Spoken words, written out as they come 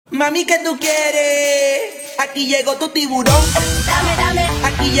Mami, ¿qué tú quieres? Aquí llegó tu tiburón. Dame, dame.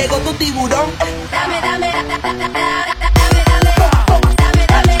 Aquí llegó tu tiburón. Dame, dame. Dame, dame.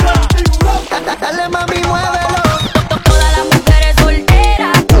 Dale, mami, muévelo. Todas las mujeres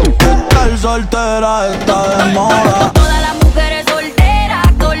solteras. Estar soltera está de moda. Todas las mujeres solteras.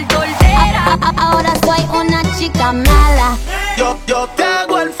 Solteras. Ahora soy una chica mala. Yo te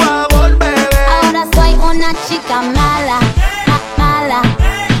hago el favor, bebé. Ahora soy una chica mala. Mala.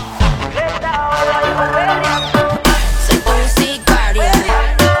 Soy tu sicaria.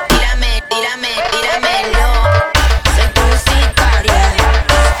 Tíramelo. Soy tu sicaria.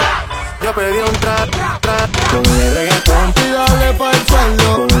 Yo pedí un trap con el reggaetón y dale pa'l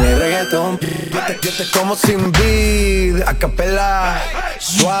suelo con el reggaetón. Yo te como sin vid, a capela,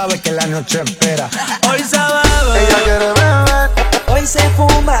 suave que la noche espera. Hoy se bebe, ella quiere beber, Hoy se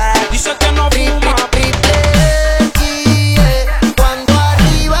fuma. dice que no fuma. Cuando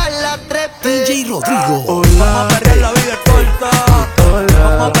arriba la trepe. DJ Rodrigo. Hola, vamos a perder, la vida es corta.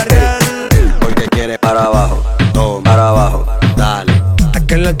 Vamos a perder. Porque quiere para abajo, no, para abajo, dale.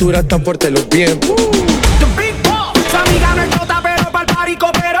 Acá en la altura están fuertes los vientos. The Big Boss, su amiga no explota pero pa'l party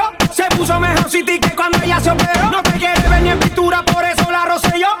copero. Se puso mejor City que cuando ella se operó. No te quiere ver ni en pintura, por eso la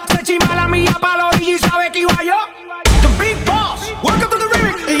rocé yo. Se chima la mía pa' la orilla y sabe que iba yo. The Big Boss, welcome to the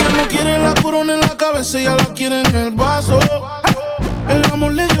remix. Ella no quiere la corona en la cabeza, ella la quiere en el vaso. El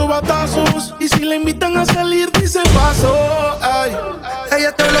amor le dio batazos y si le invitan a salir dice paso. Ay.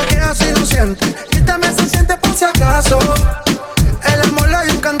 Ella te bloquea si no siente y también se siente por si acaso. El amor le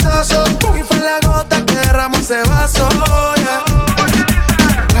dio un cantazo y fue la gota que derramó ese vaso, yeah.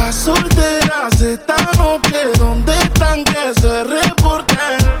 Las solteras están ok, ¿dónde están? Que se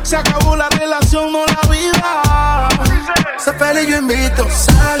reporten. Se acabó la relación, no la vida. Se pelea y yo invito,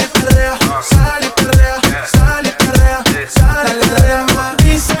 sale y perrea, sale y perrea, sale y perrea, sale y perrea.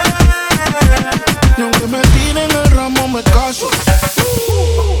 Dice, y aunque me tiren el ramo me caso.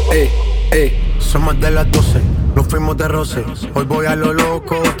 Somos de las 12, nos fuimos de roce. Hoy voy a lo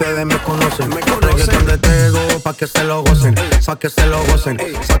loco, ustedes me conocen. Reggaetón de Tego, pa' que se lo gocen, pa' que se lo gocen,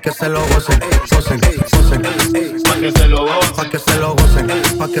 pa' que se lo gocen, gocen, gocen. Pa' que se lo gocen, Pa' que se lo gocen,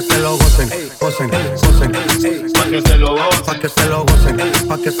 pa' que se lo gocen, gocen, gocen. pa' que se lo gocen. Pa' que se lo gocen,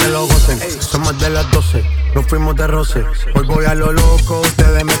 pa' que se lo gocen. Somos de las 12, nos fuimos de roce. Hoy voy a lo loco,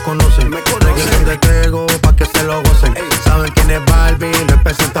 ustedes me conocen. Reggaetón de Tego, pa' que se lo gocen. Saben quién es Barbie,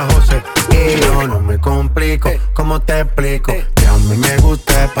 representa a José. Y yo no me complico, ¿cómo te explico? Que a mí me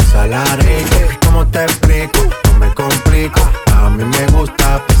gusta pasarla rico. ¿Cómo te explico? No me complico. A mí me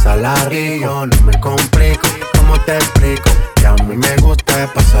gusta pasarla rico. Yo no me complico, ¿cómo te explico? Que a mí me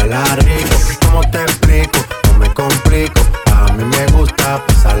gusta pasarla rico. ¿Cómo te explico? No me complico. A mí me gusta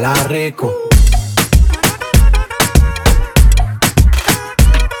pasarla rico.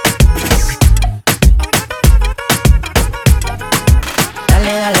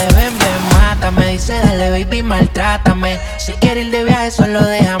 Dale, ven, mátame. Dice, dale, baby, maltrátame. Si quieres ir de viaje, solo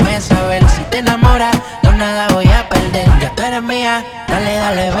déjame saber. Si te enamoras, yo nada voy a perder. Ya tú eres mía.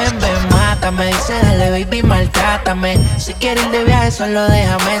 Dale, ven, mátame. Dice, dale, baby, maltrátame. Si quieres ir de viaje, solo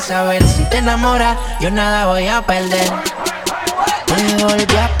déjame saber. Si te enamoras, yo nada voy a perder. Te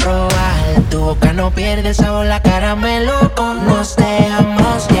volví a probar. Tu boca no pierde sabor, la caramelo. Nos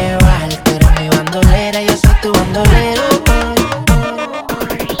dejamos llevar. Tú eres mi bandolera, yo soy tu bandolero.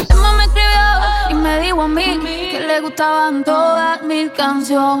 Me dijo a mí que le gustaban todas mis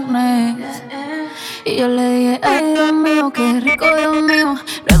canciones. Y yo le dije, ay Dios mío, qué rico Dios mío.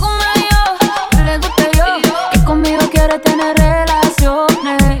 Luego me dijo que le gusté yo, que conmigo quiere tener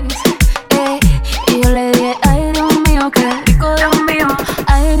relaciones. Y yo le dije, ay Dios mío, qué rico Dios mío.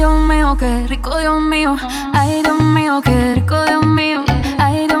 Ay Dios mío, qué rico Dios mío. Ay Dios mío, qué rico Dios mío.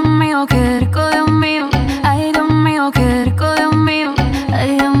 Ay Dios mío, qué rico Dios mío. Ay Dios mío, qué rico Dios mío.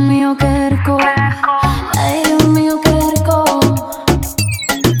 Ay Dios mío, qué rico. Ay Dios mío, qué rico.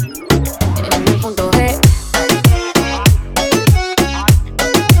 En el punto G.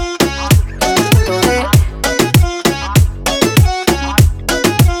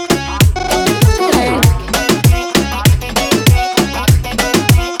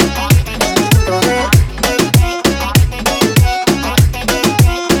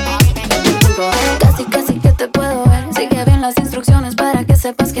 Casi que te puedo ver. Sigue bien las instrucciones para que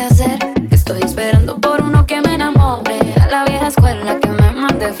sepas qué hacer. Estoy esperando por uno que me enamore. A la vieja escuela que me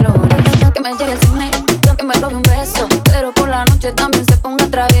mande flores. Que me llegue el cine, que me robe un beso. Pero por la noche también se ponga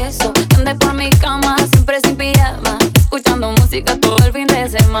travieso. Que ande por mi cama siempre sin pijama. Escuchando música todo el fin de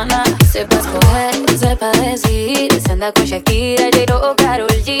semana. Sepa escoger, sepa decidir. Se anda con Shakira, J-Lo o Karol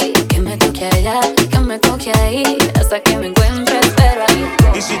G. Que me toque allá, que me toque ahí. Hasta que me encuentre, pero ahí.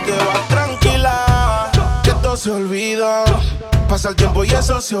 Y si te Pasa el tiempo y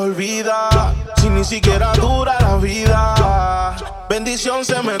eso se olvida. Si ni siquiera dura la vida. Bendición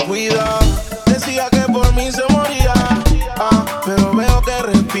se me cuida. Decía que por mí se moría. Pero veo que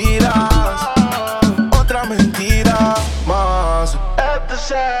respiras. Otra mentira más.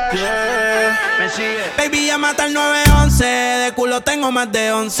 Yeah. Me sigue. Baby, llámate al 911. De culo tengo más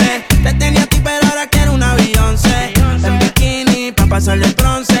de 11. Te tenía a ti, pero ahora quiero una Beyoncé. En bikini, pa' pasarle el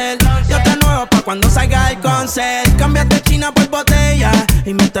bronce. Y otra nueva pa' cuando salga el concert. Cambiaste China por botella.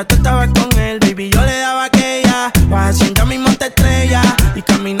 Y mientras tú estabas con él, baby, yo le daba aquella. Vas haciendo mi monte estrella. Y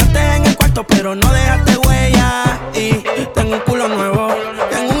caminaste en el cuarto, pero no dejaste huella. Y tengo un culo nuevo.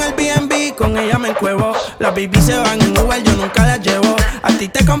 Tengo un Airbnb, con ella me encuevo. Las baby se van en Uber, yo nunca las llevo. A ti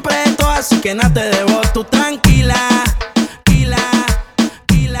te compré esto, así que nada te debo. Tú tranquila, tranquila.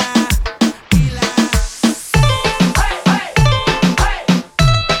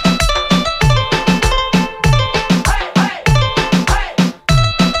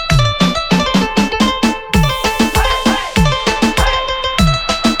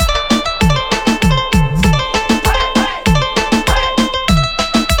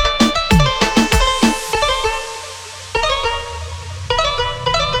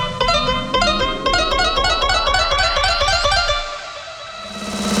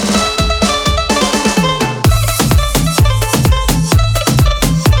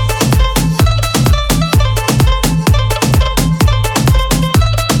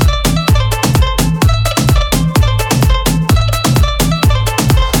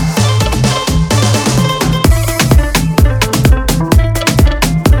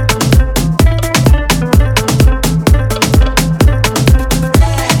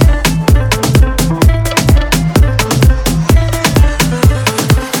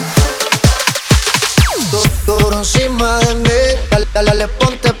 Dale,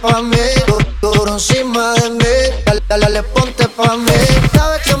 ponte pa' mí, duro encima de mí. Dale, ponte pa' mí.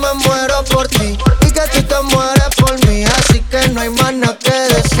 Sabes que me muero por ti y que tú te mueres por mí, así que no hay más nada que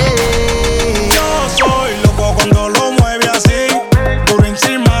decir. Yo soy loco cuando lo mueve así, duro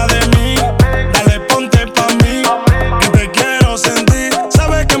encima de mí. Dale, ponte pa' mí, que te quiero sentir.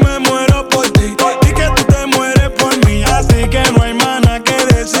 Sabes que me muero por ti y que tú te mueres por mí, así que no hay más nada que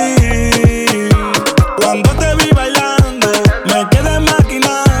decir. Cuando te vi bailando, me quedé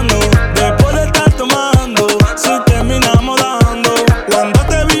maquinando. Después de estar tomando, si terminamos dando. Cuando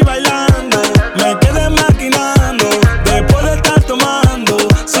te vi bailando, me quedé maquinando. Después de estar tomando,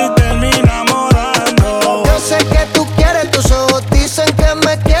 si terminamos dando. Yo sé que tú quieres, tus ojos dicen que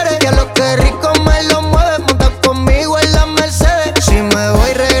me quieres. Y a lo que rico me lo mueves, monta conmigo en la Mercedes. Si me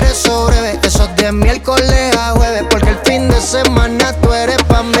voy regreso breve, esos de miércoles a jueves, porque el fin de semana tú eres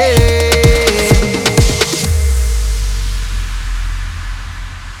pa' mí.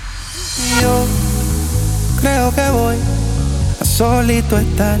 Yo creo que voy a solito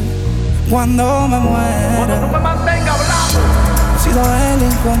estar cuando me muera. No me mantenga hablando. He sido el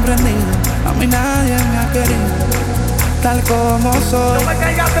incomprendido, a mí nadie me ha querido tal como soy. No me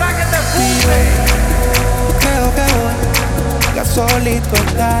caiga atrás que te Y fume. yo creo que voy a solito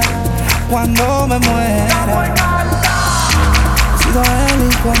estar cuando me muera. He sido el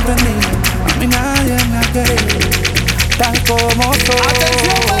incomprendido, a mí nadie me ha querido tal como soy.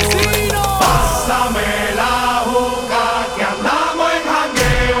 ¡Atención, vecino! Pásame la juca, que andamos en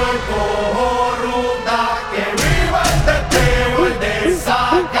jangueo, en cojo ruta, que viva el teteo, el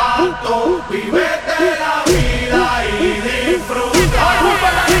desacato, vívete la vida y disfruta. ¡Ocupa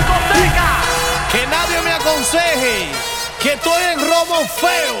la discoteca! Que nadie me aconseje que estoy en robo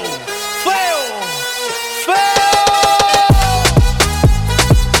feo, feo, feo.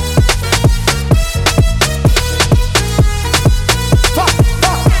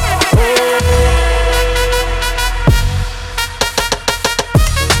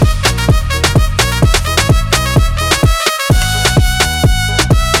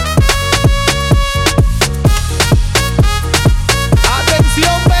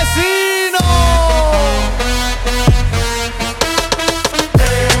 ¡Atención, vecino!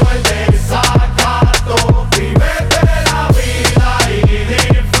 Teo, el desacato, vívete la vida y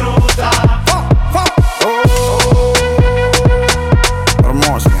disfruta.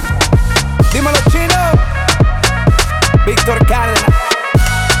 Hermosa. Dímelo, chino. Víctor Cárdenas.